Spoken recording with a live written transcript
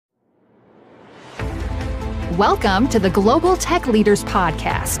Welcome to the Global Tech Leaders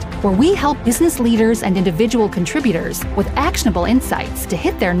Podcast, where we help business leaders and individual contributors with actionable insights to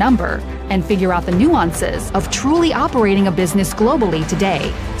hit their number and figure out the nuances of truly operating a business globally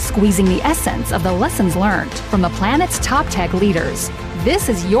today, squeezing the essence of the lessons learned from the planet's top tech leaders. This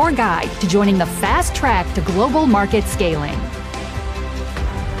is your guide to joining the fast track to global market scaling.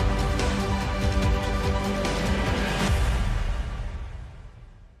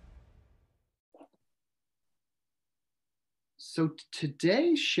 So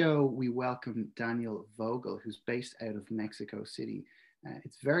today's show, we welcome Daniel Vogel, who's based out of Mexico City.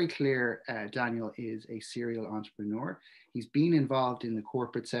 It's very clear Daniel is a serial entrepreneur. He's been involved in the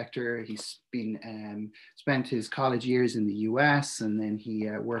corporate sector. He's been spent his college years in the US, and then he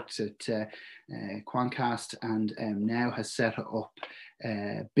worked at Quantcast, and now has set up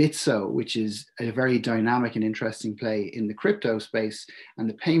Bitso, which is a very dynamic and interesting play in the crypto space and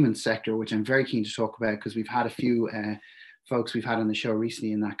the payment sector, which I'm very keen to talk about because we've had a few folks we've had on the show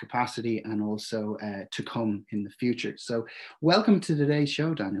recently in that capacity, and also to come in the future. So welcome to today's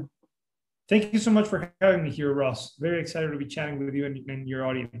show, Daniel. Thank you so much for having me here, Ross. Very excited to be chatting with you and your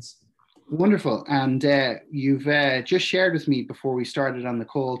audience. Wonderful. And you've just shared with me before we started on the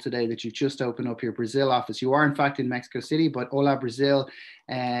call today that you just opened up your Brazil office. You are in fact in Mexico City, but Hola Brazil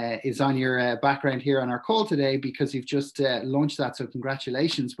is on your background here on our call today because you've just launched that. So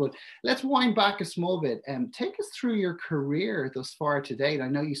congratulations. But let's wind back a small bit. Take us through your career thus far to date. I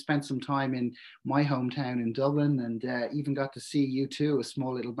know you spent some time in my hometown in Dublin, and even got to see U2, a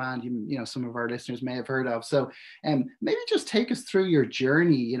small little band you know some of our listeners may have heard of. So maybe just take us through your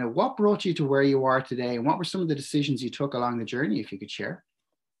journey. You know, what brought you to where you are today, and what were some of the decisions you took along the journey, if you could share?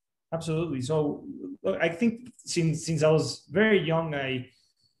 Absolutely. So look, I think since I was very young,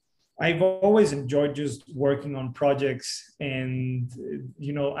 I've always enjoyed just working on projects. And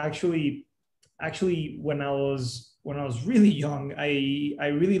you know, actually when I was really young, I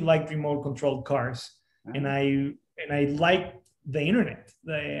really liked remote controlled cars. And I liked the internet.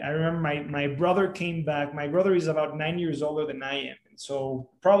 I remember my brother came back. My brother is about 9 years older than I am. And so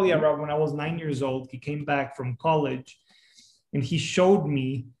probably around when I was 9 years old, he came back from college, and he showed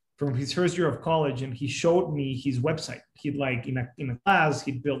me from his first year of college, and he showed me his website. He'd like in a class,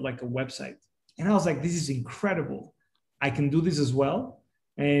 he'd built like a website. And I was like, this is incredible. I can do this as well.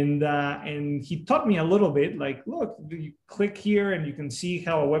 And he taught me a little bit, like, look, you click here and you can see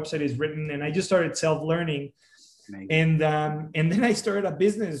how a website is written. And I just started self-learning. And then I started a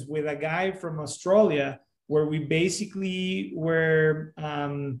business with a guy from Australia where we basically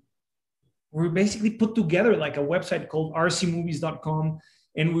put together like a website called rcmovies.com.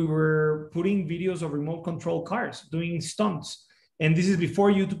 And we were putting videos of remote control cars, doing stunts. And this is before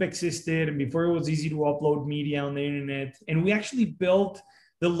YouTube existed and before it was easy to upload media on the internet. And we actually built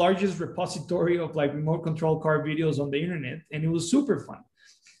the largest repository of like remote control car videos on the internet. And it was super fun.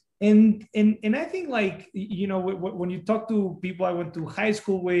 And I think, like, you know, when you talk to people I went to high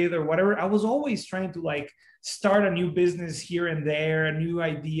school with or whatever, I was always trying to like start a new business here and there, a new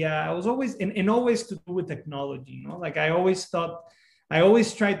idea. I was always, and always to do with technology, you know, like I always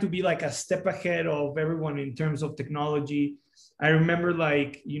tried to be like a step ahead of everyone in terms of technology. I remember,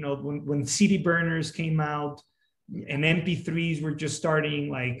 like, you know, when CD burners came out and MP3s were just starting,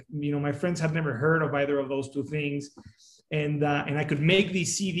 like, you know, my friends had never heard of either of those two things. And I could make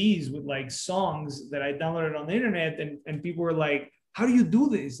these CDs with like songs that I downloaded on the internet, and people were like, how do you do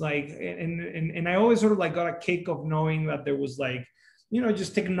this? Like, and I always sort of like got a kick of knowing that there was like, you know,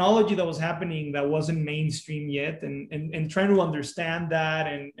 just technology that was happening that wasn't mainstream yet, and trying to understand that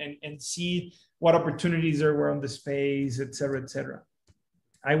and see what opportunities there were on the space, et cetera, et cetera.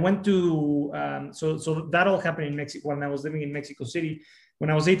 I went to, so that all happened in Mexico when I was living in Mexico City. When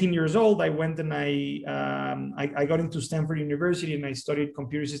I was 18 years old, I went and I got into Stanford University, and I studied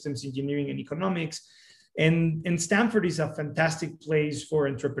computer systems engineering and economics. And Stanford is a fantastic place for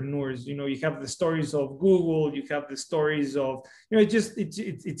entrepreneurs. You know, you have the stories of Google, you have the stories of, you know,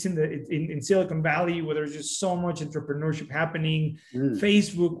 it's in Silicon Valley where there's just so much entrepreneurship happening.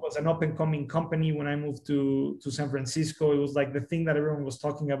 Facebook was an up and coming company when I moved to San Francisco. It was like the thing that everyone was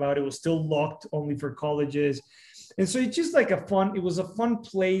talking about. It was still locked only for colleges. And so it's just like it was a fun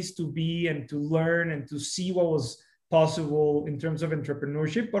place to be and to learn and to see what was possible in terms of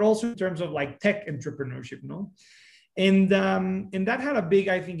entrepreneurship, but also in terms of like tech entrepreneurship, no? And that had a big,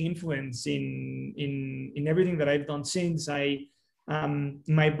 I think, influence in everything that I've done since.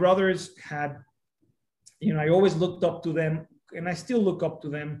 My brothers had, you know, I always looked up to them, and I still look up to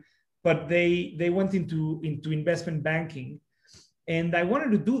them, but they went into investment banking. And I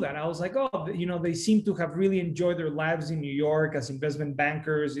wanted to do that. I was like, oh, they seem to have really enjoyed their lives in New York as investment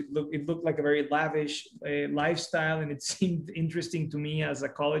bankers. It looked like a very lavish lifestyle, and it seemed interesting to me as a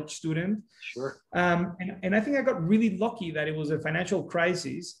college student. Sure. And I think I got really lucky that it was a financial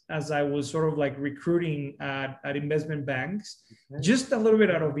crisis as I was sort of like recruiting at investment banks, okay, just a little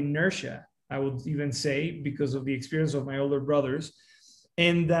bit out of inertia, I would even say, because of the experience of my older brothers.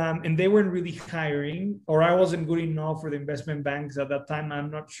 And they weren't really hiring, or I wasn't good enough for the investment banks at that time.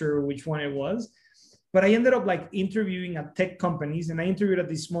 I'm not sure which one it was, but I ended up like interviewing at tech companies, and I interviewed at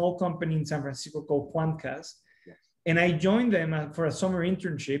this small company in San Francisco called Quantcast. Yes. And I joined them for a summer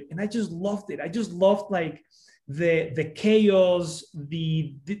internship, and I just loved it. I just loved like the chaos,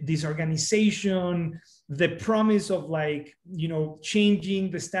 the disorganization, the promise of like,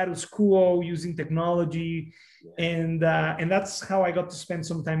 changing the status quo using technology. And that's how I got to spend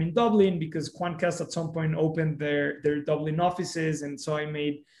some time in Dublin, because Quantcast at some point opened their Dublin offices, and so I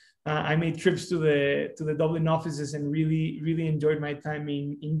made trips to the Dublin offices and really enjoyed my time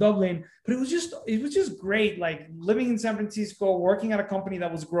in Dublin. But it was just great, like living in San Francisco, working at a company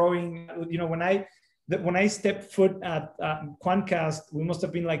that was growing. When I stepped foot at Quantcast, we must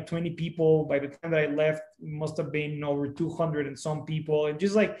have been like 20 people. By the time that I left, we must have been over 200 and some people, and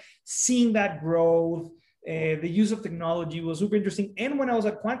just like seeing that growth. The use of technology was super interesting. And when I was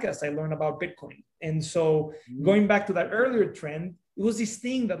at Quantcast, I learned about Bitcoin. And so going back to that earlier trend, it was this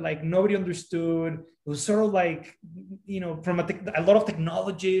thing that like nobody understood. It was sort of like, from a lot of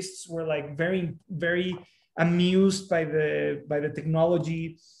technologists were like very, very amused by the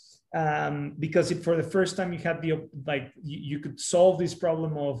technology, because for the first time you had you could solve this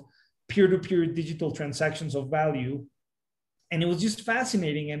problem of peer-to-peer digital transactions of value. And it was just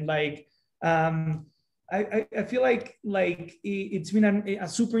fascinating. And like, I feel like it's been a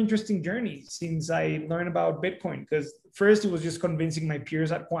super interesting journey since I learned about Bitcoin, because first it was just convincing my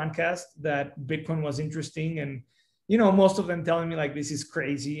peers at Quantcast that Bitcoin was interesting, and most of them telling me like, this is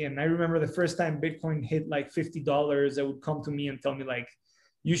crazy. And I remember the first time Bitcoin hit like $50, they would come to me and tell me like,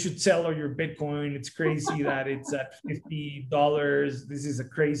 you should sell all your Bitcoin. It's crazy that it's at $50. This is a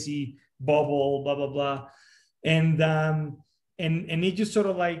crazy bubble, blah blah blah. And it just sort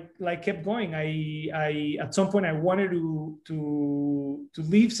of like kept going. I at some point I wanted to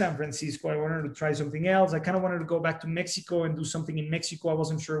leave San Francisco. I wanted to try something else. I kind of wanted to go back to Mexico and do something in Mexico. I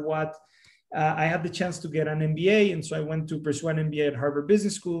wasn't sure what. I had the chance to get an MBA, and so I went to pursue an MBA at Harvard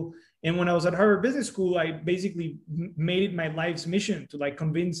Business School. And when I was at Harvard Business School, I basically made it my life's mission to like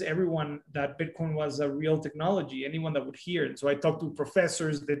convince everyone that Bitcoin was a real technology, anyone that would hear. And so I talked to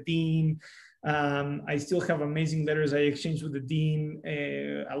professors, the dean. I still have amazing letters I exchanged with the dean,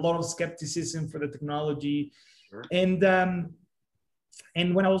 a lot of skepticism for the technology. Sure. And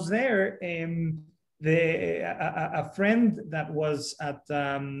when I was there, a friend that was at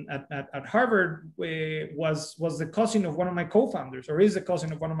Harvard was the cousin of one of my co-founders, or is the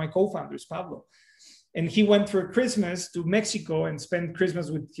cousin of one of my co-founders, Pablo. And he went for Christmas to Mexico and spent Christmas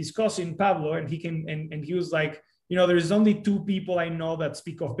with his cousin, Pablo. And he came and he was like, there's only two people I know that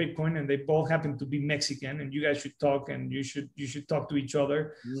speak of Bitcoin, and they both happen to be Mexican, and you guys should talk, and you should talk to each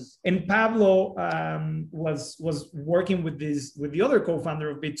other. Mm. And Pablo was working with the other co-founder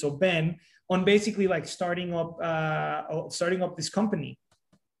of Bitso, Ben, on basically like starting up this company.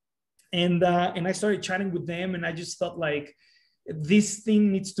 And I started chatting with them, and I just thought like, this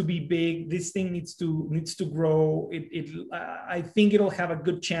thing needs to be big. This thing needs to grow. I think it'll have a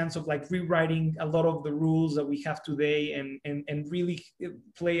good chance of like rewriting a lot of the rules that we have today, and really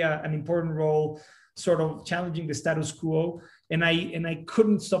play an important role, sort of challenging the status quo. And I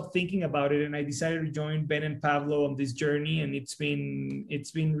couldn't stop thinking about it, and I decided to join Ben and Pablo on this journey, and it's been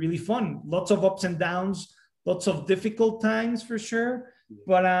really fun. Lots of ups and downs, lots of difficult times for sure.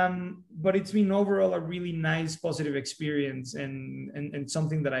 But it's been overall a really nice, positive experience, and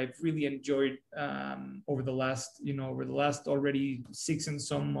something that I've really enjoyed over the last already 6 and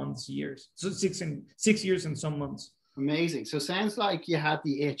some months years. So 6 years and some months. Amazing. So sounds like you had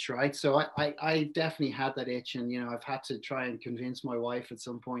the itch, right? So I definitely had that itch, and I've had to try and convince my wife at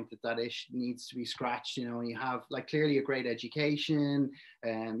some point that itch needs to be scratched. And you have like clearly a great education,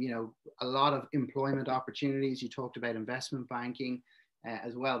 and a lot of employment opportunities. You talked about investment banking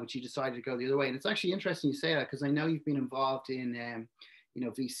as well, but you decided to go the other way. And it's actually interesting you say that, because I know you've been involved in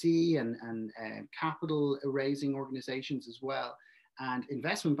VC and capital raising organizations as well, and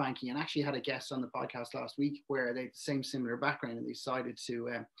investment banking, and actually had a guest on the podcast last week where they had the same similar background, and they decided to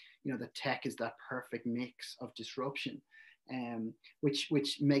that tech is that perfect mix of disruption, which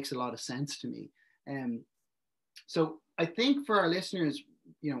makes a lot of sense to me. So I think for our listeners,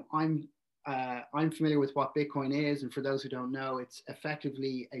 I'm I'm familiar with what Bitcoin is, and for those who don't know, it's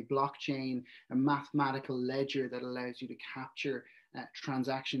effectively a blockchain, a mathematical ledger that allows you to capture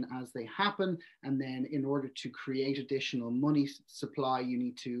transaction as they happen, and then in order to create additional money supply, you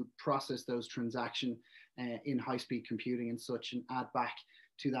need to process those transactions in high-speed computing and such, and add back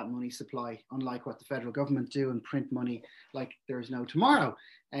to that money supply, unlike what the federal government do and print money like there's no tomorrow.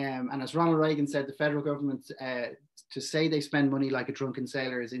 And as Ronald Reagan said, the federal government, to say they spend money like a drunken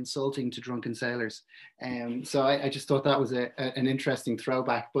sailor is insulting to drunken sailors. So I just thought that was an interesting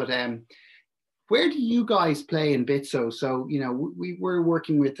throwback. But where do you guys play in Bitso? So, you know, we're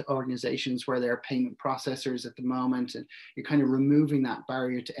working with organizations where there are payment processors at the moment, and you're kind of removing that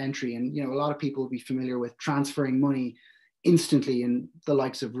barrier to entry. And, you know, a lot of people will be familiar with transferring money instantly in the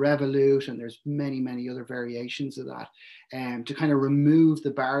likes of Revolut, and there's many other variations of that, to kind of remove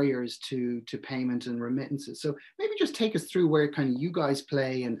the barriers to payment and remittances. So maybe just take us through where kind of you guys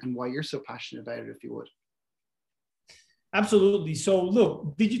play and why you're so passionate about it, if you would. Absolutely. So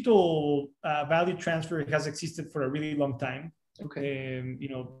look, digital value transfer has existed for a really long time. Okay. You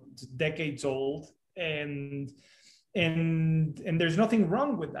know, it's decades old, and there's nothing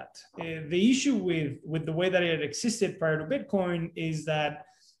wrong with that. The issue with the way that it existed prior to Bitcoin is that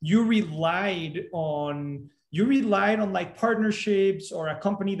you relied on like partnerships or a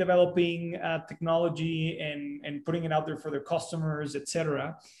company developing technology and putting it out there for their customers,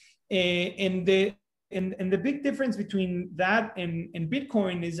 etc. And the big difference between that and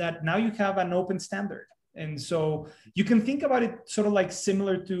Bitcoin is that now you have an open standard. And so you can think about it sort of like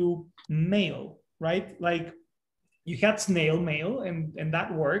similar to mail, right? Like you had snail mail and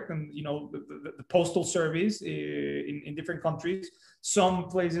that worked. And, you know, the postal service in different countries, some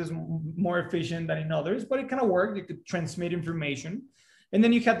places more efficient than in others, but it kind of worked. You could transmit information. And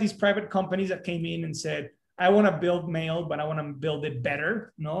then you had these private companies that came in and said, I want to build mail, but I want to build it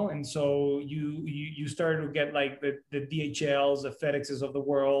better, no? And so you started to get like the DHLs, the FedExes of the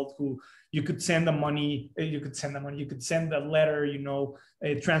world, who you could send the letter, you know,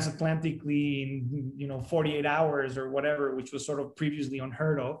 transatlantically in, you know, 48 hours or whatever, which was sort of previously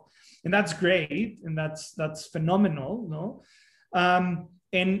unheard of. And that's great. And that's phenomenal, no? And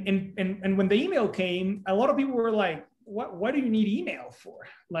when the email came, a lot of people were like, what do you need email for?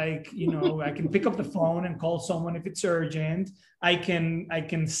 Like, you know, I can pick up the phone and call someone if it's urgent. I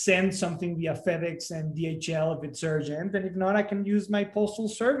can send something via FedEx and DHL if it's urgent. And if not, I can use my postal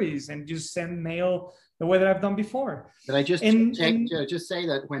service and just send mail the way that I've done before. But I just just say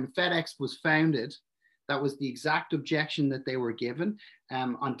that when FedEx was founded, that was the exact objection that they were given.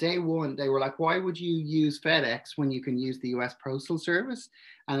 On day one, they were like, why would you use FedEx when you can use the US Postal Service?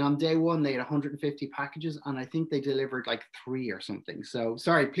 And on day one, they had 150 packages, and I think they delivered like 3 or something. So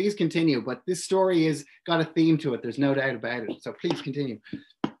sorry, please continue. But this story has got a theme to it. There's no doubt about it. So please continue.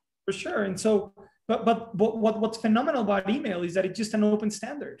 For sure. And so, but what's phenomenal about email is that it's just an open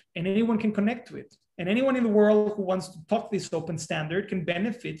standard and anyone can connect to it. And anyone in the world who wants to talk this open standard can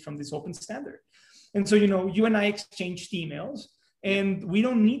benefit from this open standard. And so, you know, you and I exchanged emails, and we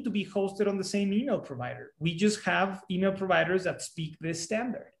don't need to be hosted on the same email provider. We just have email providers that speak this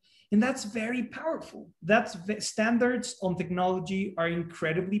standard. And that's very powerful. Standards on technology are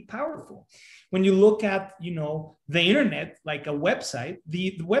incredibly powerful. When you look at, you know, the internet, like a website,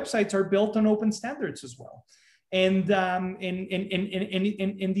 the websites are built on open standards as well. And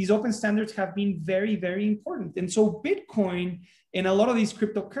these open standards have been very, very important. And so Bitcoin and a lot of these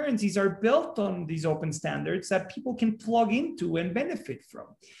cryptocurrencies are built on these open standards that people can plug into and benefit from.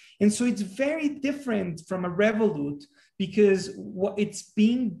 And so it's very different from a Revolut, because it's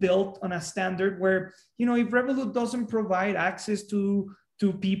being built on a standard where, you know, if Revolut doesn't provide access to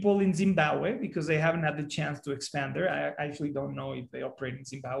people in Zimbabwe because they haven't had the chance to expand there. I actually don't know if they operate in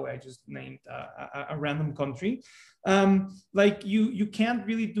Zimbabwe. I just named a random country. Like you can't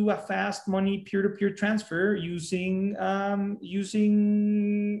really do a fast money peer-to-peer transfer using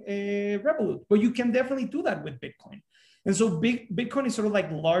Revolut, but you can definitely do that with Bitcoin. And so Bitcoin is sort of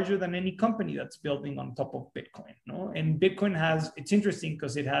like larger than any company that's building on top of Bitcoin, no? And Bitcoin it's interesting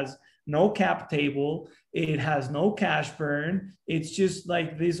because it has no cap table, it has no cash burn. It's just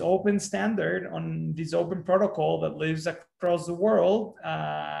like this open standard on this open protocol that lives across the world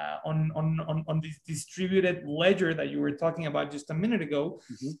on this distributed ledger that you were talking about just a minute ago.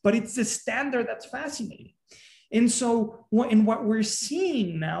 Mm-hmm. But it's the standard that's fascinating. And so what we're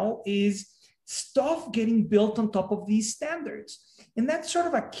seeing now is stuff getting built on top of these standards. And that's sort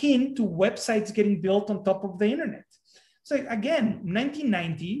of akin to websites getting built on top of the internet. So again,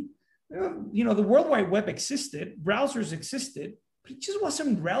 1990, you know, the World Wide Web existed, browsers existed, but it just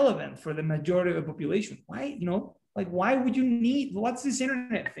wasn't relevant for the majority of the population. Why? You know, Like, why would you need, what's this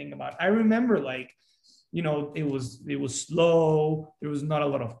internet thing about? I remember like, you know, it was slow. There was not a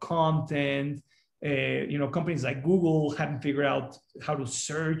lot of content. You know, companies like Google hadn't figured out how to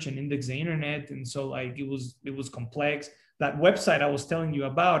search and index the internet. And so like, it was complex. That website I was telling you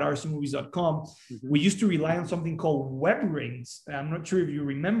about, rcmovies.com, we used to rely on something called web rings. I'm not sure if you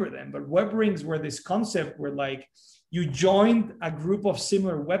remember them, but web rings were this concept where like you joined a group of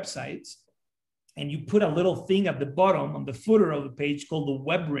similar websites and you put a little thing at the bottom on the footer of the page called the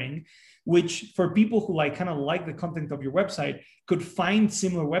web ring, which for people who like kind of like the content of your website could find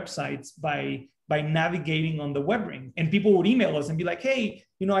similar websites by navigating on the web ring. And people would email us and be like, hey,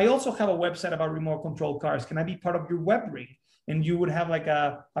 you know, I also have a website about remote control cars. Can I be part of your web ring? And you would have like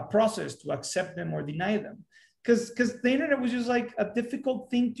a process to accept them or deny them. Because the internet was just like a difficult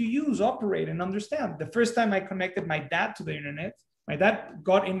thing to use, operate, and understand. The first time I connected my dad to the internet, my dad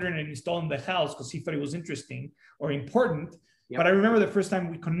got internet installed in the house because he thought it was interesting or important. Yep. But I remember the first time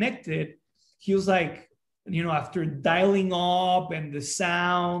we connected, he was like, you know, after dialing up and the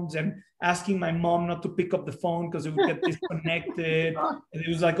sounds and asking my mom not to pick up the phone because it would get disconnected. And it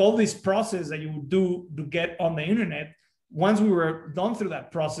was like all this process that you would do to get on the internet. Once we were done through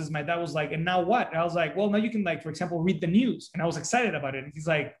that process, my dad was like, and now what? And I was like, well, now you can, like, for example, read the news. And I was excited about it. And he's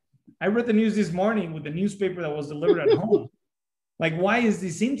like, I read the news this morning with the newspaper that was delivered at home. Like, why is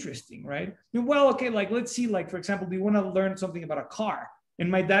this interesting, right? Well, okay, like, let's see, like, for example, do you want to learn something about a car? And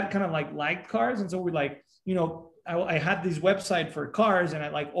my dad kind of like liked cars. And so we're like, you know, I had this website for cars and I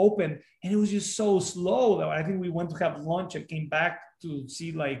like opened and it was just so slow that I think we went to have lunch and came back to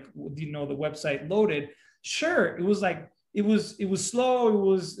see like, you know, the website loaded. Sure. It was like, it was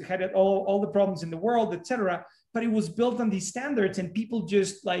slow. It had all the problems in the world, etc. But it was built on these standards and people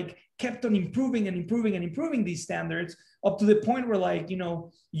just like kept on improving and improving and improving these standards up to the point where, like, you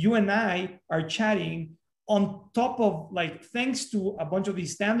know, you and I are chatting on top of, like, thanks to a bunch of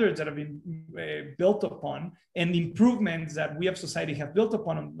these standards that have been built upon and the improvements that we as society have built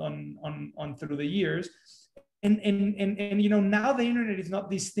upon on through the years. And you know, now the internet is not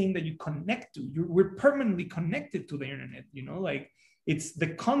this thing that you connect to. We're permanently connected to the internet, you know, like it's the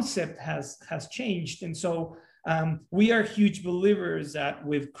concept has changed. And so we are huge believers that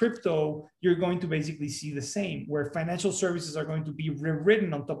with crypto, you're going to basically see the same, where financial services are going to be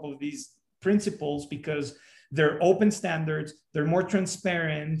rewritten on top of these principles because they're open standards, they're more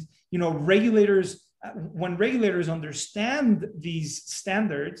transparent. You know, regulators, when regulators understand these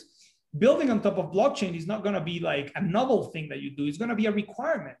standards, building on top of blockchain is not going to be like a novel thing that you do. It's going to be a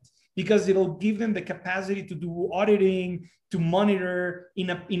requirement because it'll give them the capacity to do auditing, to monitor in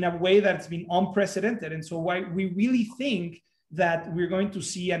a way that's been unprecedented. And so why we really think that we're going to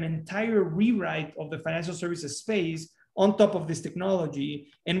see an entire rewrite of the financial services space on top of this technology.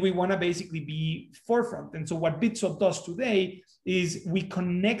 And we want to basically be forefront. And so what Bitso does today is we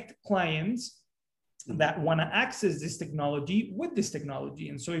connect clients that want to access this technology with this technology.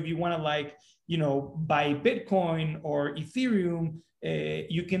 And so if you want to, like, you know, buy Bitcoin or Ethereum,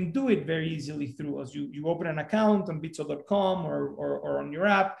 you can do it very easily through us. You open an account on bitso.com or on your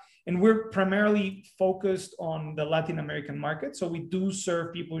app. And we're primarily focused on the Latin American market. So we do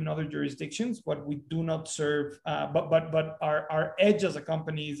serve people in other jurisdictions, but we do not serve, but our edge as a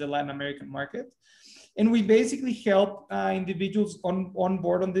company is the Latin American market. And we basically help individuals on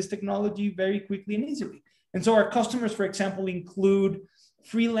board on this technology very quickly and easily. And so our customers, for example, include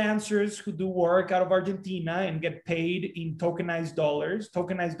freelancers who do work out of Argentina and get paid in tokenized dollars.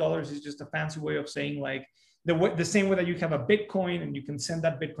 Tokenized dollars is just a fancy way of saying, like, the same way that you have a Bitcoin and you can send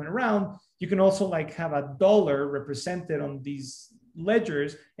that Bitcoin around, you can also, like, have a dollar represented on these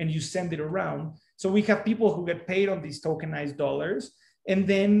ledgers and you send it around. So we have people who get paid on these tokenized dollars. And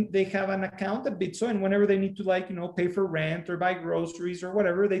then they have an account at Bitso, and whenever they need to, like, you know, pay for rent or buy groceries or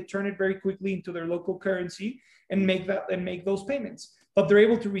whatever, they turn it very quickly into their local currency and make those payments. But they're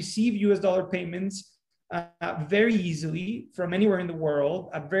able to receive US dollar payments very easily from anywhere in the world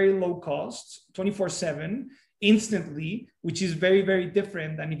at very low costs, 24/7, instantly, which is very, very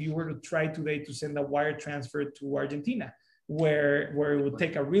different than if you were to try today to send a wire transfer to Argentina, where it would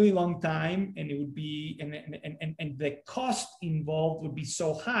take a really long time, and it would be and the cost involved would be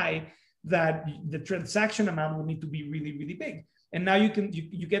so high that the transaction amount would need to be really, really big. And now you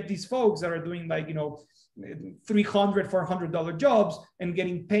get these folks that are doing, like, you know, $300, $400 jobs and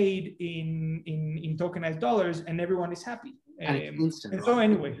getting paid in tokenized dollars, and everyone is happy. And it's instant. And so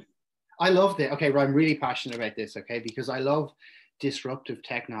anyway, I love that. Okay, well, I'm really passionate about this. Okay, because I love disruptive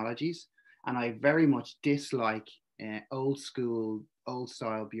technologies, and I very much dislike old school, old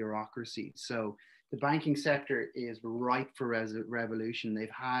style bureaucracy. So the banking sector is ripe for revolution. They've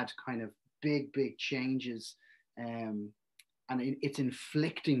had kind of big changes and it's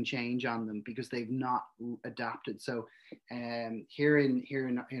inflicting change on them because they've not adapted. So here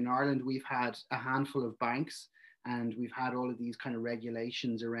in Ireland, we've had a handful of banks, and we've had all of these kind of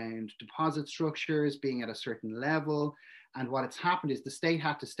regulations around deposit structures being at a certain level. And what has happened is the state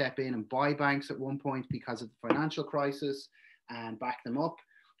had to step in and buy banks at one point because of the financial crisis and back them up.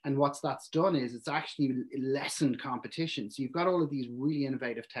 And what that's done is it's actually lessened competition. So you've got all of these really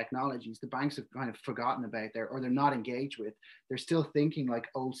innovative technologies the banks have kind of forgotten about there, or they're not engaged with. They're still thinking like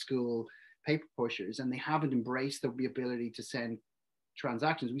old school paper pushers, and they haven't embraced the ability to send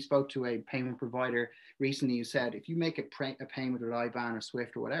transactions. We spoke to a payment provider recently who said if you make a payment with IBAN or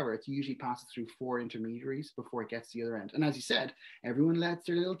SWIFT or whatever, it usually passes through 4 intermediaries before it gets to the other end. And as you said, everyone lets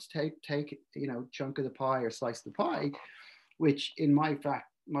their little take chunk of the pie or slice of the pie, which in my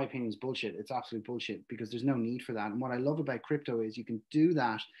opinion is bullshit. It's absolute bullshit because there's no need for that. And what I love about crypto is you can do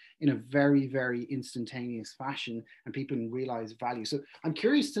that in a very, very instantaneous fashion and people can realize value. So I'm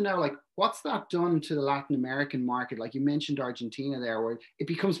curious to know, like, what's that done to the Latin American market? Like you mentioned Argentina there, where it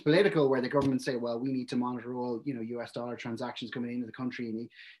becomes political, where the government say, well, we need to monitor all, US dollar transactions coming into the country, and you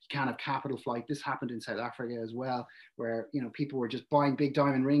can't have capital flight. This happened in South Africa as well, where, people were just buying big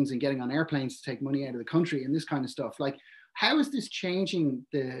diamond rings and getting on airplanes to take money out of the country and this kind of stuff. Like, how is this changing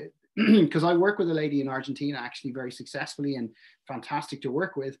because I work with a lady in Argentina actually very successfully and fantastic to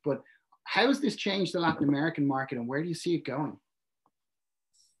work with, but how has this changed the Latin American market and where do you see it going?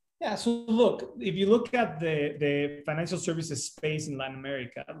 Yeah, so look, if you look at the financial services space in Latin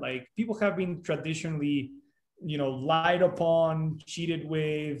America, like people have been traditionally, lied upon, cheated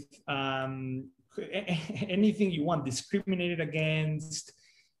with, anything you want, discriminated against.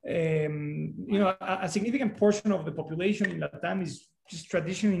 A significant portion of the population in Latam is just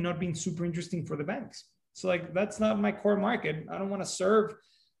traditionally not being super interesting for the banks. So like, that's not my core market. I don't want to serve,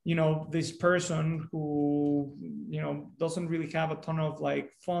 this person who, doesn't really have a ton of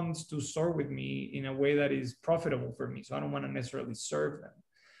like funds to store with me in a way that is profitable for me. So I don't want to necessarily serve them.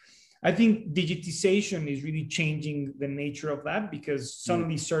 I think digitization is really changing the nature of that because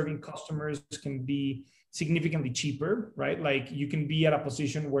suddenly serving customers can be significantly cheaper, right? Like you can be at a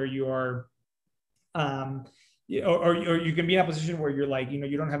position where you are, or you can be in a position where you're like,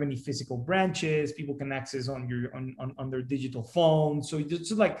 you don't have any physical branches. People can access on their digital phone. So it's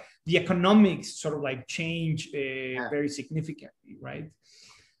just like the economics sort of like change very significantly, right?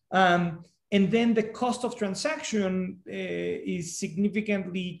 And then the cost of transaction is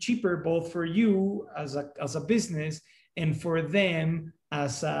significantly cheaper, both for you as a business and for them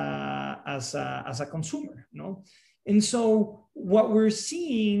as a consumer, And so what we're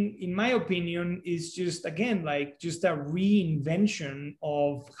seeing, in my opinion, is just, again, like just a reinvention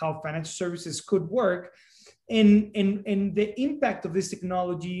of how financial services could work and the impact of this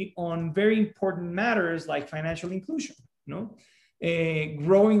technology on very important matters like financial inclusion,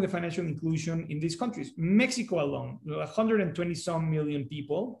 growing the financial inclusion in these countries. Mexico alone, 120 some million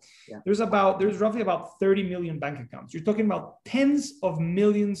people. Yeah. There's roughly about 30 million bank accounts. You're talking about tens of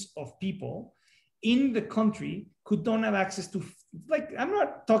millions of people in the country who don't have access to, like, I'm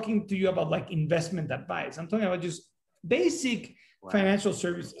not talking to you about like investment advice. I'm talking about just basic financial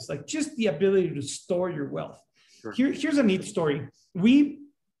services, like just the ability to store your wealth. Sure. Here's a neat story.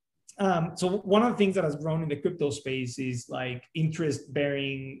 So one of the things that has grown in the crypto space is like interest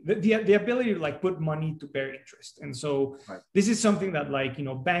bearing, the ability to like put money to bear interest. And so this is something that like,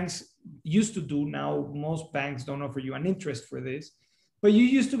 banks used to do. Now, most banks don't offer you an interest for this, but you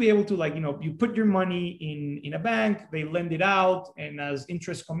used to be able to like, you put your money in a bank, they lend it out. And as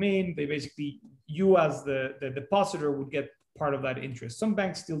interest come in, they basically, you as the depositor would get part of that interest. Some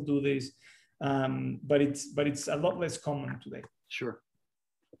banks still do this, but it's a lot less common today. Sure.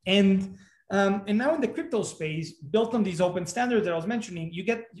 And now in the crypto space, built on these open standards that I was mentioning,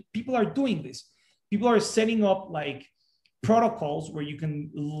 people are doing this. People are setting up like protocols where you can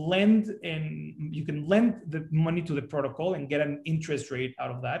lend the money to the protocol and get an interest rate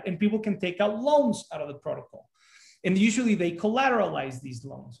out of that. And people can take out loans out of the protocol. And usually they collateralize these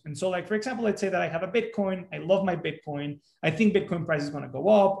loans. And so like, for example, let's say that I have a Bitcoin. I love my Bitcoin. I think Bitcoin price is going to go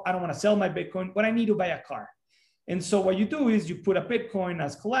up. I don't want to sell my Bitcoin, but I need to buy a car. And so what you do is you put a Bitcoin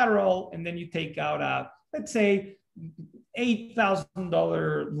as collateral, and then you take out a, let's say,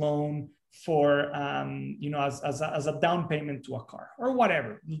 $8,000 loan for, as a down payment to a car or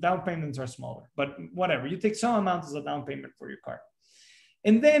whatever. Down payments are smaller, but whatever. You take some amount as a down payment for your car.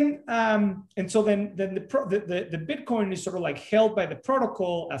 And then, the Bitcoin is sort of like held by the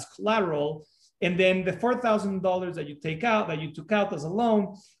protocol as collateral. And then the $4,000 that you took out as a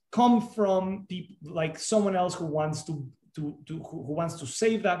loan, come from people like someone else who wants to who wants to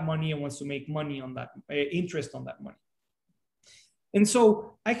save that money and wants to make money on that, interest on that money. And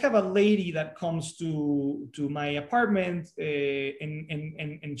so I have a lady that comes to my apartment,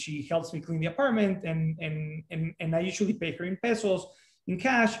 and she helps me clean the apartment, and I usually pay her in pesos, in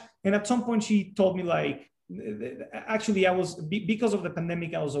cash. And at some point she told me, like, actually because of the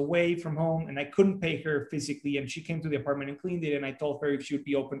pandemic, I was away from home and I couldn't pay her physically, and she came to the apartment and cleaned it, and I told her if she would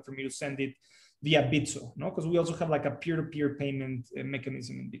be open for me to send it via Bitso, no? Because we also have like a peer-to-peer payment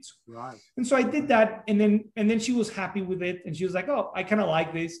mechanism in Bitso. Right. And so I did that, and then she was happy with it, and she was like, "Oh, I kind of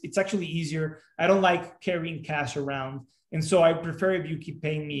like this. It's actually easier. I don't like carrying cash around, and so I prefer if you keep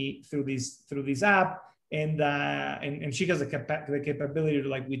paying me through this app." And she has the capability to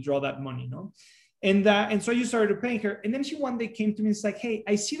like withdraw that money, no? And so you started paying her, and then she one day came to me and it's like, "Hey,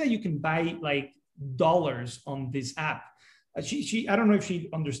 I see that you can buy like dollars on this app." She I don't know if she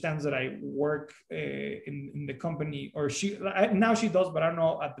understands that I work in the company, or now she does, but I don't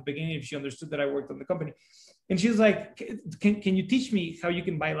know at the beginning if she understood that I worked on the company. And she was like, can you teach me how you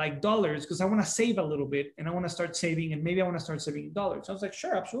can buy like dollars? Because I want to save a little bit and I want to start saving, and maybe I want to start saving dollars. So I was like,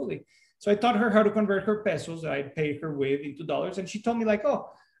 sure, absolutely. So I taught her how to convert her pesos that I paid her with into dollars. And she told me like, oh,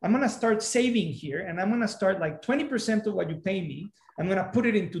 I'm going to start saving here, and I'm going to start like 20% of what you pay me. I'm going to put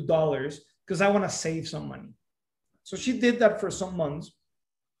it into dollars because I want to save some money. So she did that for some months.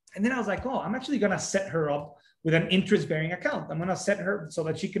 And then I was like, oh, I'm actually going to set her up with an interest-bearing account. I'm going to set her so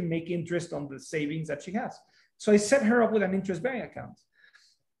that she can make interest on the savings that she has. So I set her up with an interest-bearing account.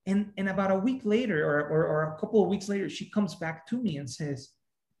 And about a week later, or a couple of weeks later, she comes back to me and says,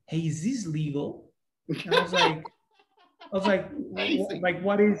 hey, is this legal? And I was like,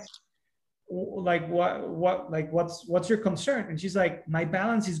 what's your concern? And she's like, my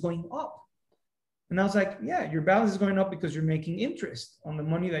balance is going up. And I was like, yeah, your balance is going up because you're making interest on the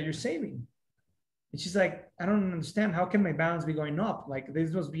money that you're saving. And she's like, I don't understand. How can my balance be going up? Like,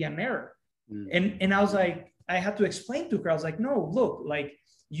 this must be an error. And I was like, I had to explain to her. I was like, no, look, like,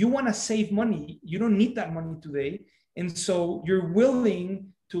 you want to save money. You don't need that money today. And so you're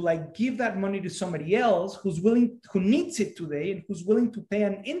willing to like give that money to somebody else who needs it today and who's willing to pay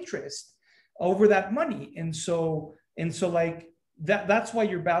an interest over that money. And so like, that's why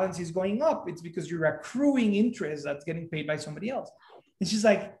your balance is going up. It's because you're accruing interest that's getting paid by somebody else. And she's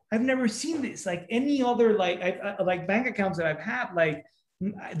like, I've never seen this. Like any other like bank accounts that I've had, like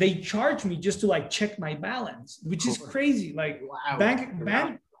they charge me just to like check my balance, which is crazy. Like wow.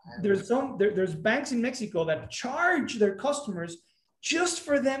 There's banks in Mexico that charge their customers just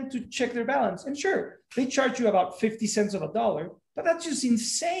for them to check their balance. And sure, they charge you about 50 cents of a dollar, but that's just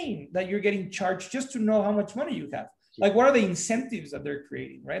insane that you're getting charged just to know how much money you have. Like, what are the incentives that they're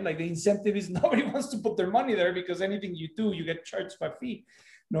creating, right? Like the incentive is nobody wants to put their money there because anything you do, you get charged by fee,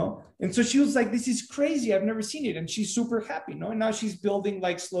 no? And so she was like, this is crazy. I've never seen it. And she's super happy, no? And now she's building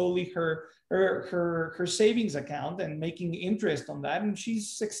like slowly her savings account and making interest on that. And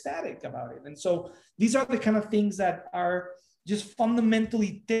she's ecstatic about it. And so these are the kind of things that are just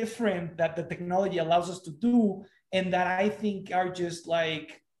fundamentally different that the technology allows us to do. And that I think are just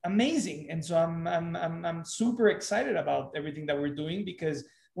like, amazing. And so I'm super excited about everything that we're doing because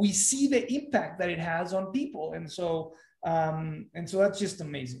we see the impact that it has on people. And so that's just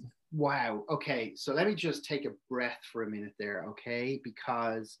amazing. Wow. Okay. So let me just take a breath for a minute there. Okay.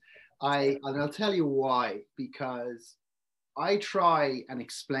 Because I'll tell you why, because I try and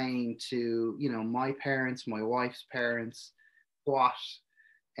explain to, my parents, my wife's parents, what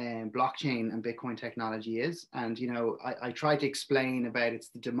blockchain and Bitcoin technology is. And, I try to explain about it's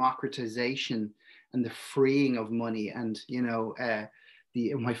the democratization and the freeing of money. And,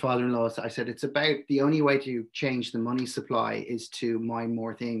 my father-in-law, I said, it's about the only way to change the money supply is to mine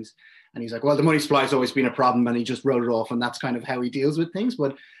more things. And he's like, well, the money supply has always been a problem. And he just wrote it off. And that's kind of how he deals with things.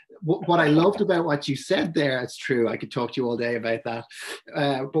 But what I loved about what you said there, it's true. I could talk to you all day about that.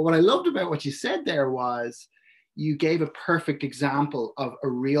 But what I loved about what you said there was, you gave a perfect example of a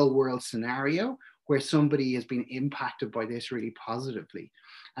real world scenario where somebody has been impacted by this really positively.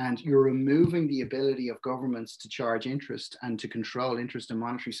 And you're removing the ability of governments to charge interest and to control interest and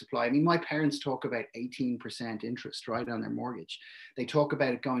monetary supply. I mean, my parents talk about 18% interest, right, on their mortgage. They talk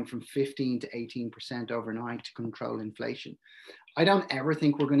about it going from 15 to 18% overnight to control inflation. I don't ever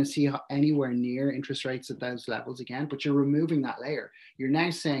think we're going to see anywhere near interest rates at those levels again, but you're removing that layer. You're now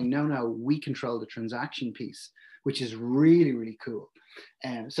saying, no, we control the transaction piece, which is really, really cool.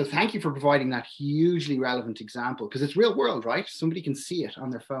 So thank you for providing that hugely relevant example, because it's real world, right? Somebody can see it on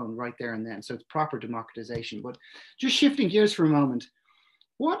their phone right there and then. So it's proper democratization. But just shifting gears for a moment,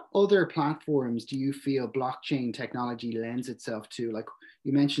 what other platforms do you feel blockchain technology lends itself to? Like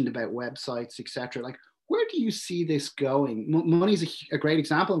you mentioned about websites, etc. Like where do you see this going? Money is a great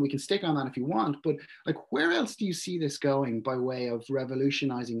example, and we can stick on that if you want, but like, where else do you see this going by way of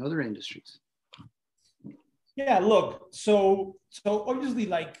revolutionizing other industries? Yeah, look, so obviously,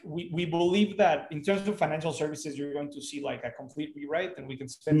 like we believe that in terms of financial services, you're going to see like a complete rewrite, and we can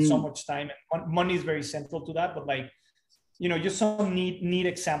spend so much time, and money is very central to that. But like, just some neat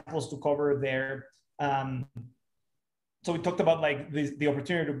examples to cover there. So we talked about like the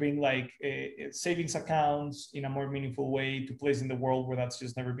opportunity to bring like savings accounts in a more meaningful way to place in the world where that's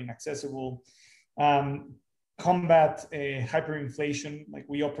just never been accessible. Combat hyperinflation. Like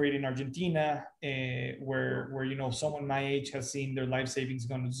we operate in Argentina, where someone my age has seen their life savings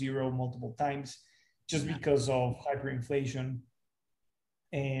gone to zero multiple times just because of hyperinflation.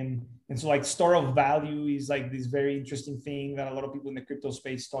 And so like store of value is like this very interesting thing that a lot of people in the crypto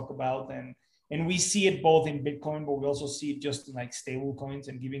space talk about. And we see it both in Bitcoin, but we also see it just in like stable coins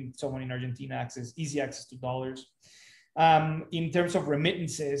and giving someone in Argentina easy access to dollars. In terms of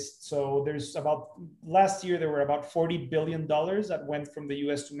remittances, so last year, there were about $40 billion that went from the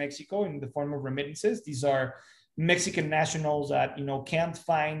US to Mexico in the form of remittances. These are Mexican nationals that, can't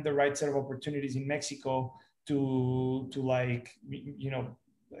find the right set of opportunities in Mexico to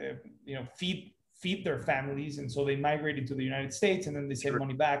feed their families. And so they migrated to the United States and then they send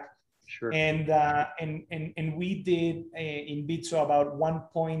money back. Sure. And we did in Bitso about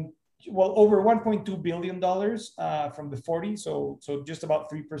over $1.2 billion from the 40. So just about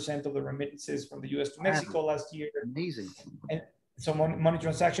 3% of the remittances from the US to Mexico last year. Amazing. And so money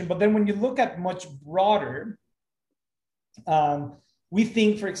transaction. But then when you look at much broader, we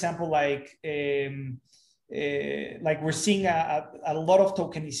think, for example, like we're seeing a lot of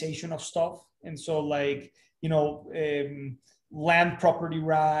tokenization of stuff. And so like, land property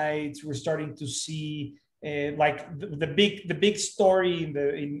rights, we're starting to see like the big story in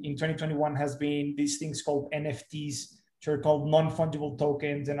 2021 has been these things called NFTs, which are called non-fungible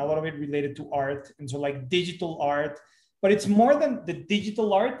tokens, and a lot of it related to art. And so like digital art, but it's more than the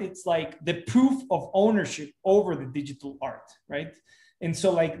digital art. It's like the proof of ownership over the digital art, right? And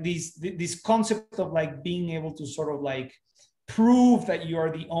so like this concept of like being able to sort of like prove that you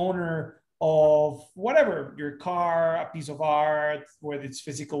are the owner of whatever, your car, a piece of art, whether it's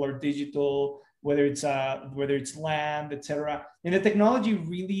physical or digital, whether it's land, etc. And the technology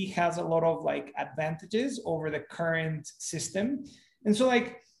really has a lot of like advantages over the current system. And so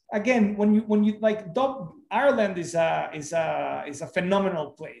like, again, when you like, Ireland is a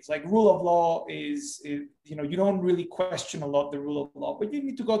phenomenal place. Like rule of law is you don't really question a lot the rule of law, but you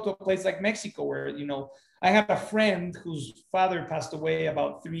need to go to a place like Mexico where, I have a friend whose father passed away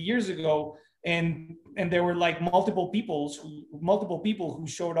about 3 years ago, and there were like multiple people who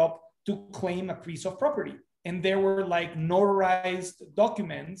showed up to claim a piece of property, and there were like notarized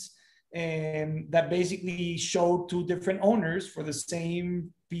documents that basically showed two different owners for the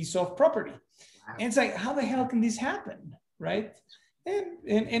same piece of property. And it's like, how the hell can this happen, right?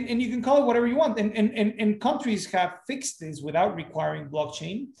 And you can call it whatever you want, and countries have fixed this without requiring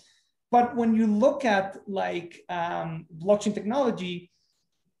blockchain. But when you look at like blockchain technology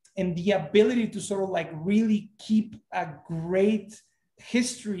and the ability to sort of like really keep a great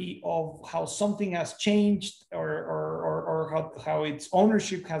history of how something has changed or how its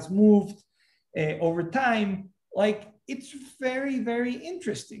ownership has moved over time, like it's very, very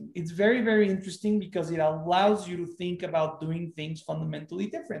interesting. It's very, very interesting because it allows you to think about doing things fundamentally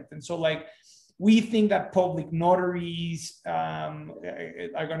different. And so like, we think that public notaries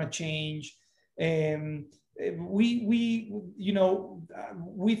are going to change. We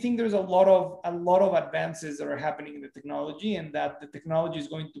think there's a lot of advances that are happening in the technology, and that the technology is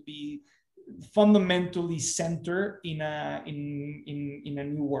going to be fundamentally centered in a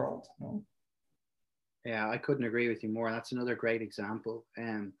new world. No? Yeah, I couldn't agree with you more. That's another great example.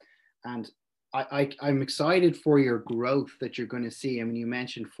 And I'm excited for your growth that you're going to see. I mean, you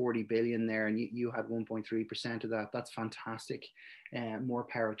mentioned 40 billion there, and you had 1.3% of that. That's fantastic. More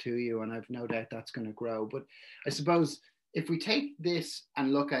power to you. And I've no doubt that's going to grow. But I suppose if we take this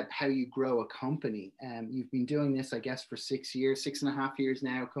and look at how you grow a company, you've been doing this, I guess, for 6 years, 6.5 years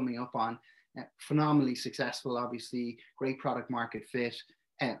now, coming up on phenomenally successful, obviously, great product market fit,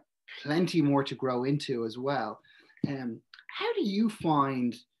 plenty more to grow into as well. How do you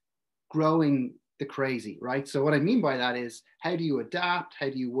find growing the crazy, right? So what I mean by that is, how do you adapt? How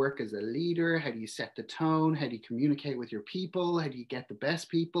do you work as a leader? How do you set the tone? How do you communicate with your people? How do you get the best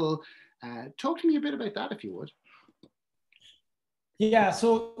people? Talk to me a bit about that, if you would. Yeah,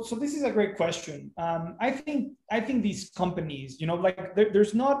 so this is a great question. I think these companies, like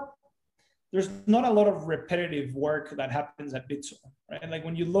there's not a lot of repetitive work that happens at Bitso, right? Like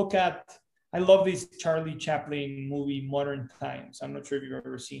when you look at I love this Charlie Chaplin movie, Modern Times. I'm not sure if you've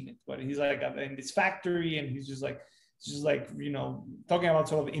ever seen it, but he's like in this factory and he's just like, talking about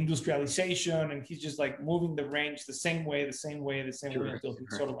sort of industrialization, and he's just like moving the wrench the same way until he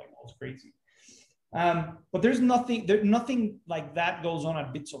sort of like goes crazy. But there's nothing like that goes on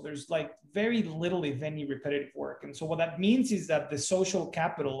at Bitso. There's like very little, if any, repetitive work. And so what that means is that the social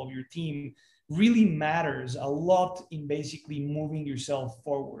capital of your team really matters a lot in basically moving yourself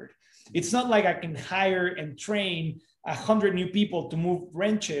forward. It's not like I can hire and train 100 new people to move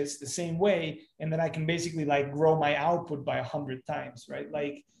wrenches the same way, and then I can basically like grow my output by 100 times, right?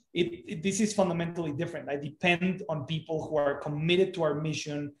 Like this is fundamentally different. I depend on people who are committed to our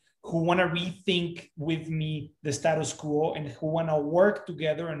mission, who want to rethink with me the status quo, and who want to work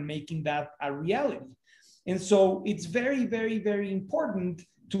together on making that a reality. And so it's very, very, very important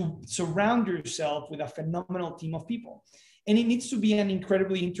to surround yourself with a phenomenal team of people. And it needs to be an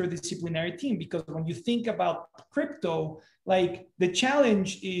incredibly interdisciplinary team, because when you think about crypto, like the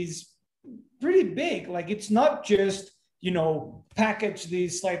challenge is pretty big. Like it's not just, package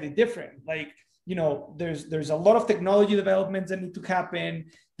these slightly different. Like, there's a lot of technology developments that need to happen.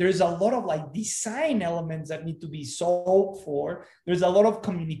 There's a lot of like design elements that need to be solved for. There's a lot of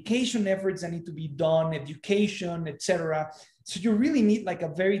communication efforts that need to be done, education, etc. So you really need like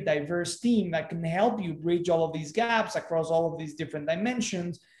a very diverse team that can help you bridge all of these gaps across all of these different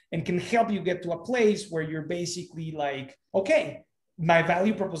dimensions, and can help you get to a place where you're basically like, okay, my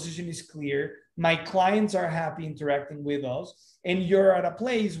value proposition is clear. My clients are happy interacting with us. And you're at a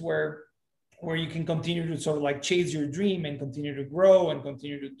place where you can continue to sort of like chase your dream and continue to grow and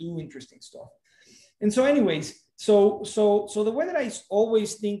continue to do interesting stuff. And so anyways, so the way that I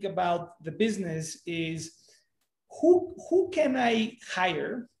always think about the business is who can I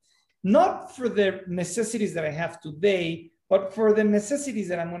hire, not for the necessities that I have today, but for the necessities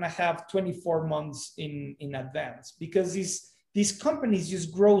that I'm going to have 24 months in advance, because these companies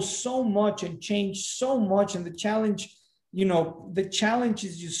just grow so much and change so much. And the challenge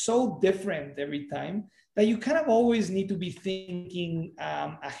is just so different every time that you kind of always need to be thinking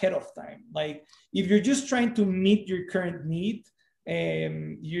ahead of time. Like if you're just trying to meet your current need,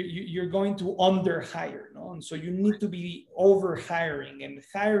 you're going to under hire, no? And so you need to be over hiring and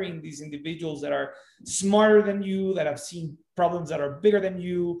hiring these individuals that are smarter than you, that have seen problems that are bigger than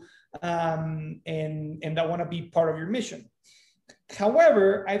you, and that want to be part of your mission.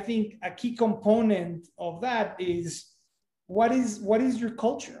 However, I think a key component of that is what is your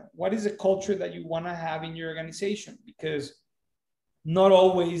culture? What is the culture that you want to have in your organization? Because not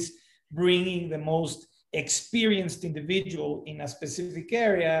always bringing the most experienced individual in a specific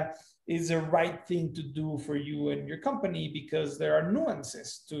area is the right thing to do for you and your company, because there are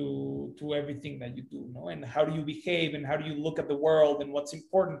nuances to everything that you do, no? And how do you behave, and how do you look at the world, and what's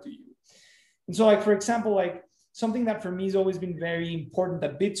important to you? And so, like, for example, like something that for me has always been very important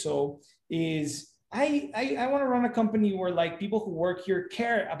at Bitso is I want to run a company where like people who work here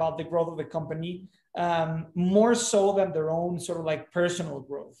care about the growth of the company more so than their own sort of like personal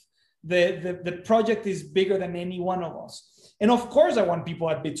growth. The project is bigger than any one of us. And of course, I want people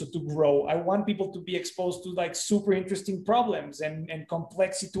at Bitso to grow. I want people to be exposed to like super interesting problems and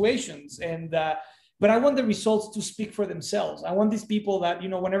complex situations. But I want the results to speak for themselves. I want these people that,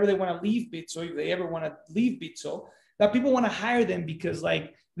 whenever they want to leave Bitso, if they ever want to leave Bitso, that people want to hire them because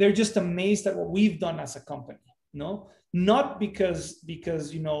like they're just amazed at what we've done as a company, no? Not because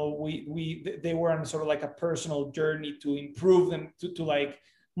they were on sort of like a personal journey to improve them, to like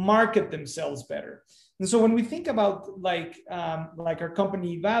market themselves better. And so when we think about like our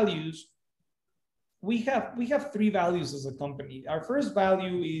company values, we have three values as a company. Our first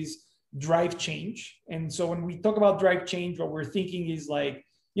value is drive change. And so when we talk about drive change, what we're thinking is like,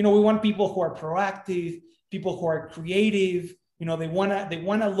 we want people who are proactive, people who are creative. They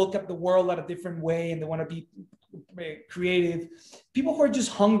want to look at the world at a different way, and they want to be creative. People who are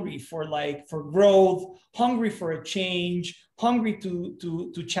just hungry for growth, hungry for a change, hungry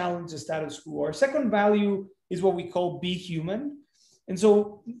to challenge the status quo. Our second value is what we call be human. And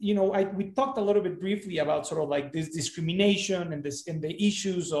so, we talked a little bit briefly about sort of like this discrimination and the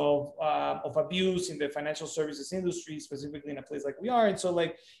issues of abuse in the financial services industry, specifically in a place like we are. And so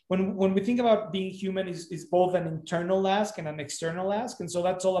like when we think about being human is both an internal ask and an external ask. And so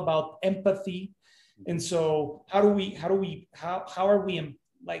that's all about empathy. And so how do we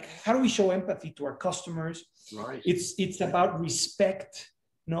show empathy to our customers? Right. It's about respect.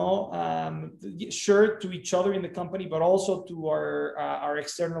 Sure, to each other in the company, but also to our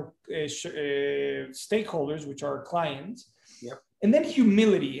external stakeholders, which are our clients. Yep. And then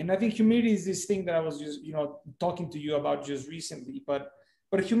humility. And I think humility is this thing that I was just, talking to you about just recently. But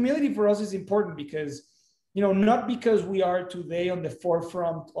But humility for us is important because, not because we are today on the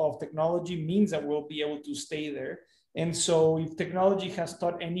forefront of technology means that we'll be able to stay there. And so if technology has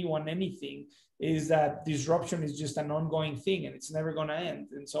taught anyone anything, is that disruption is just an ongoing thing and it's never going to end.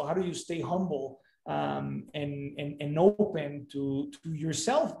 And so how do you stay humble and open to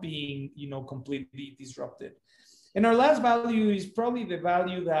yourself being, completely disrupted? And our last value is probably the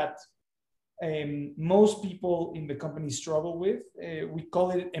value that most people in the company struggle with. We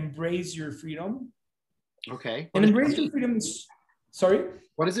call it embrace your freedom. Okay. And embrace your freedom is, sorry?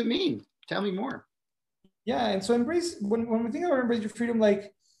 What does it mean? Tell me more. Yeah. And so when we think about embrace your freedom,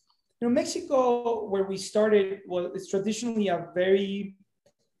 like, Mexico, where we started, it's traditionally a very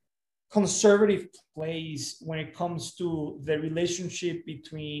conservative place when it comes to the relationship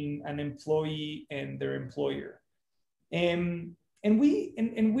between an employee and their employer. And we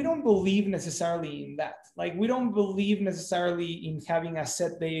don't believe necessarily in that. Like, we don't believe necessarily in having a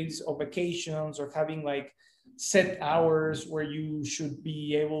set days of vacations or having like set hours where you should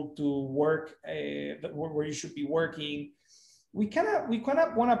be able to work, where you should be working. We kind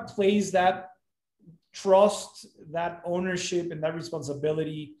of want to place that trust, that ownership, and that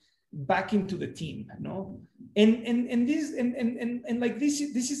responsibility back into the team, And this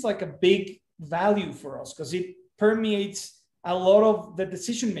is like a big value for us because it permeates a lot of the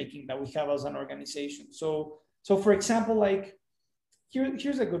decision making that we have as an organization. So for example, like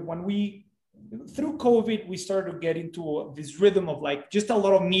here's a good one. Through COVID, we started to get into this rhythm of like just a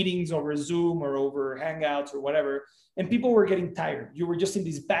lot of meetings over Zoom or over Hangouts or whatever. And people were getting tired. You were just in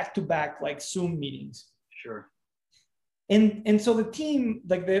these back-to-back like Zoom meetings. Sure. And so the team,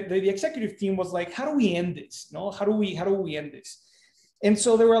 like the executive team was like, how do we end this? How do we end this? And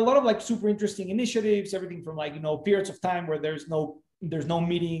so there were a lot of like super interesting initiatives, everything from like, periods of time where there's no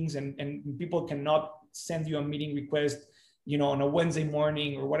meetings and people cannot send you a meeting request, on a Wednesday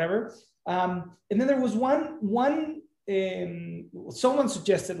morning or whatever. And then there was someone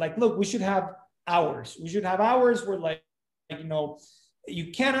suggested like, look, we should have hours. We should have hours where like,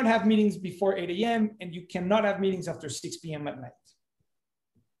 you cannot have meetings before 8 a.m. and you cannot have meetings after 6 p.m. at night.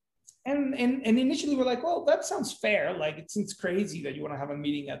 And initially we're like, well, that sounds fair. Like, it seems crazy that you want to have a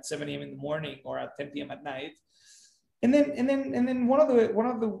meeting at 7 a.m. in the morning or at 10 p.m. at night. And then one of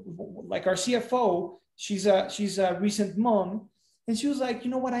the like our CFO, she's a recent mom, and she was like,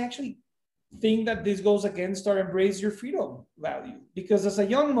 you know what, I actually think that this goes against our embrace your freedom value, because as a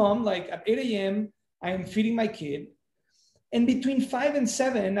young mom, like at 8 a.m. I am feeding my kid, and between 5 and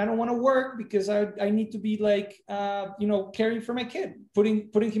 7 I don't want to work because I need to be like caring for my kid,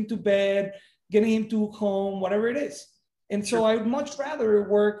 putting him to bed, getting him to home, whatever it is. And so I'd much rather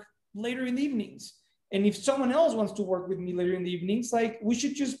work later in the evenings. And if someone else wants to work with me later in the evenings, like, we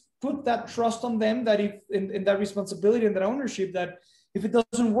should just put that trust on them, that if and that responsibility and that ownership, that if it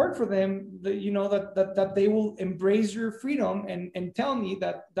doesn't work for them, that they will embrace your freedom and tell me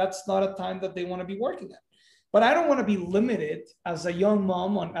that that's not a time that they want to be working at. But I don't want to be limited as a young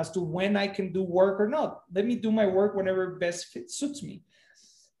mom as to when I can do work or not. Let me do my work whenever best suits me.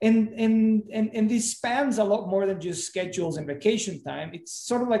 And this spans a lot more than just schedules and vacation time. It's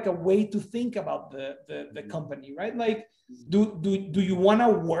sort of like a way to think about the company, right? Like, do you want to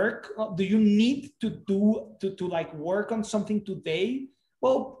work? Do you need to like work on something today?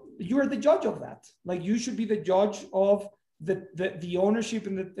 Well, you're the judge of that. Like, you should be the judge of the ownership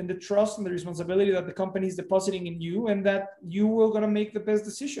and the trust and the responsibility that the company is depositing in you, and that you are going to make the best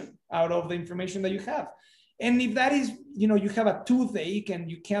decision out of the information that you have. And if that is, you have a toothache and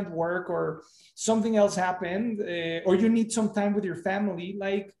you can't work, or something else happened, or you need some time with your family,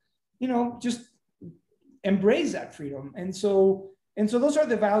 like, just embrace that freedom. And so those are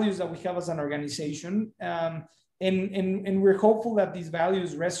the values that we have as an organization. And we're hopeful that these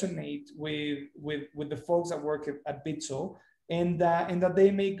values resonate with the folks that work at Bitso, and that they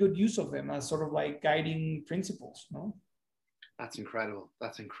make good use of them as sort of like guiding principles. No? That's incredible.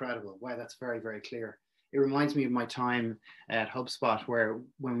 That's incredible. Wow, that's very, very clear. It reminds me of my time at HubSpot, where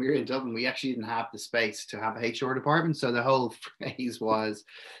when we were in Dublin, we actually didn't have the space to have a HR department. So the whole phrase was,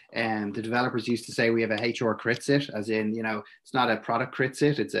 the developers used to say, we have a HR crit sit, as in, it's not a product crit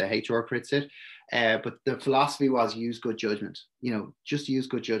sit, it's a HR crit sit. But the philosophy was use good judgment, just use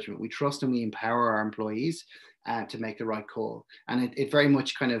good judgment. We trust and we empower our employees to make the right call. And it very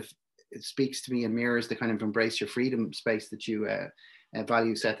much kind of, it speaks to me and mirrors the kind of embrace your freedom space that you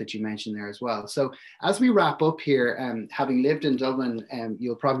value set that you mentioned there as well. So as we wrap up here, having lived in Dublin,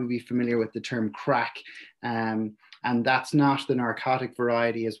 you'll probably be familiar with the term crack. And that's not the narcotic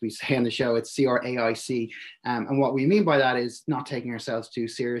variety, as we say on the show, it's CRAIC. And what we mean by that is not taking ourselves too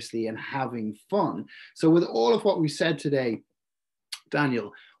seriously and having fun. So with all of what we said today,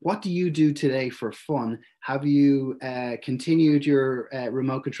 Daniel, what do you do today for fun? Have you continued your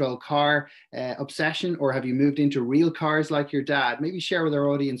remote control car obsession, or have you moved into real cars like your dad? Maybe share with our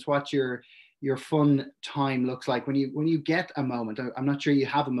audience what your fun time looks like when you get a moment. I'm not sure you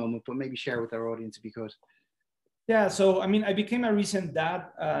have a moment, but maybe share with our audience if you could. Yeah, so I mean, I became a recent dad.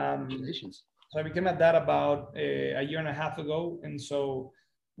 Congratulations. So I became a dad about a year and a half ago, and so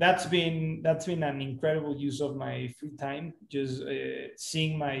that's been an incredible use of my free time, just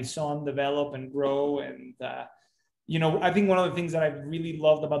seeing my son develop and grow. And I think one of the things that I've really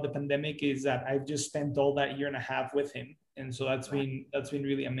loved about the pandemic is that I've just spent all that year and a half with him, and so that's been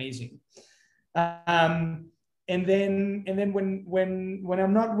really amazing. And then when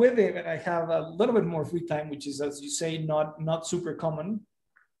I'm not with him and I have a little bit more free time, which is, as you say, not super common.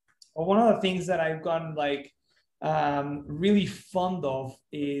 But one of the things that I've gotten really fond of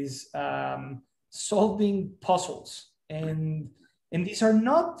is solving puzzles, and these are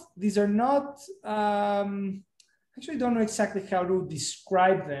not actually don't know exactly how to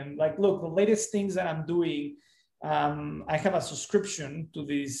describe them. Like, look, the latest things that I'm doing, I have a subscription to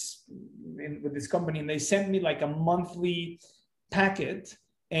with this company, and they send me like a monthly packet,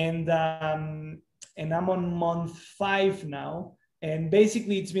 and I'm on month 5 now, and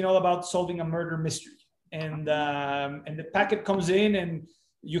basically it's been all about solving a murder mystery. And the packet comes in, and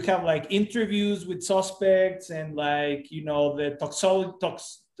you have like interviews with suspects, and the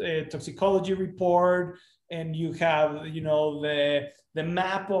toxicology report, and you have the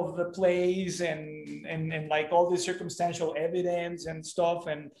map of the place, and like all the circumstantial evidence and stuff,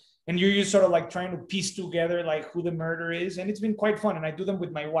 and you're just sort of like trying to piece together like who the murderer is, and it's been quite fun. And I do them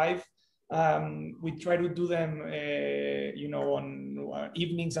with my wife. We try to do them, on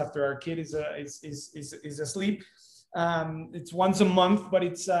evenings after our kid is asleep. It's once a month, but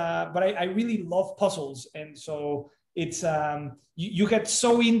I really love puzzles, and so it's you get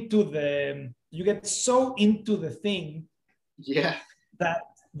so into the thing, yeah, that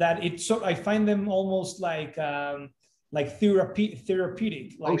it's so, I find them almost like therapeutic.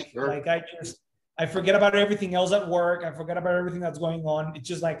 Like, sure. Like I forget about everything else at work. I forget about everything that's going on. It's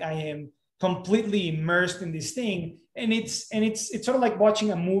just like I am completely immersed in this thing, and it's sort of like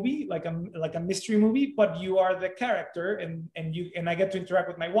watching a movie, like a mystery movie, but you are the character, and I get to interact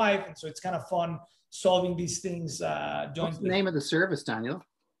with my wife, and so it's kind of fun solving these things jointly. What's the name of the service, Daniel?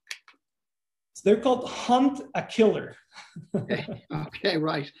 They're called Hunt a Killer. Okay,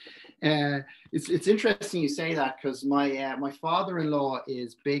 right. It's interesting you say that, because my father-in-law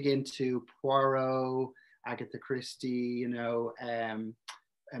is big into Poirot, Agatha Christie,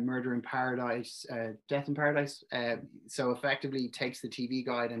 Murder in Paradise, Death in Paradise. So effectively takes the TV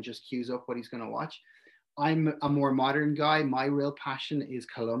guide and just queues up what he's going to watch. I'm a more modern guy. My real passion is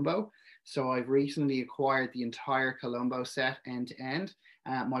Columbo. So I've recently acquired the entire Columbo set end to end.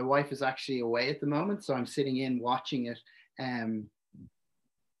 My wife is actually away at the moment, so I'm sitting in watching it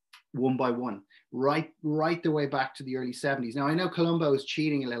one by one, right the way back to the early 70s. Now, I know Columbo is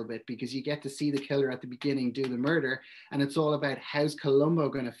cheating a little bit, because you get to see the killer at the beginning do the murder, and it's all about how's Columbo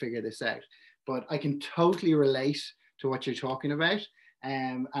going to figure this out. But I can totally relate to what you're talking about,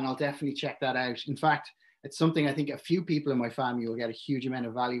 and I'll definitely check that out. In fact, it's something I think a few people in my family will get a huge amount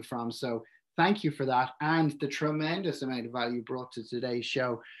of value from. So thank you for that, and the tremendous amount of value brought to today's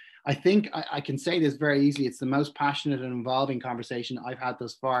show. I think I can say this very easily. It's the most passionate and involving conversation I've had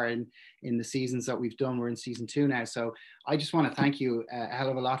thus far in the seasons that we've done. We're in season 2 now. So I just want to thank you a hell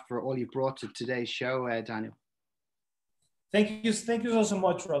of a lot for all you brought to today's show, Daniel. Thank you so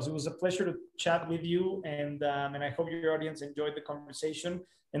much, Ross. It was a pleasure to chat with you, and I hope your audience enjoyed the conversation,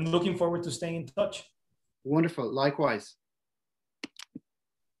 and looking forward to staying in touch. Wonderful. Likewise.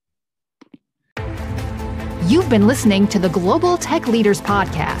 You've been listening to the Global Tech Leaders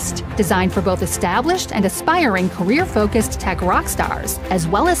Podcast, designed for both established and aspiring career-focused tech rock stars, as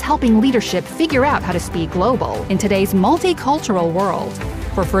well as helping leadership figure out how to speak global in today's multicultural world.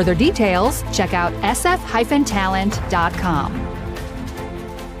 For further details, check out sf-talent.com.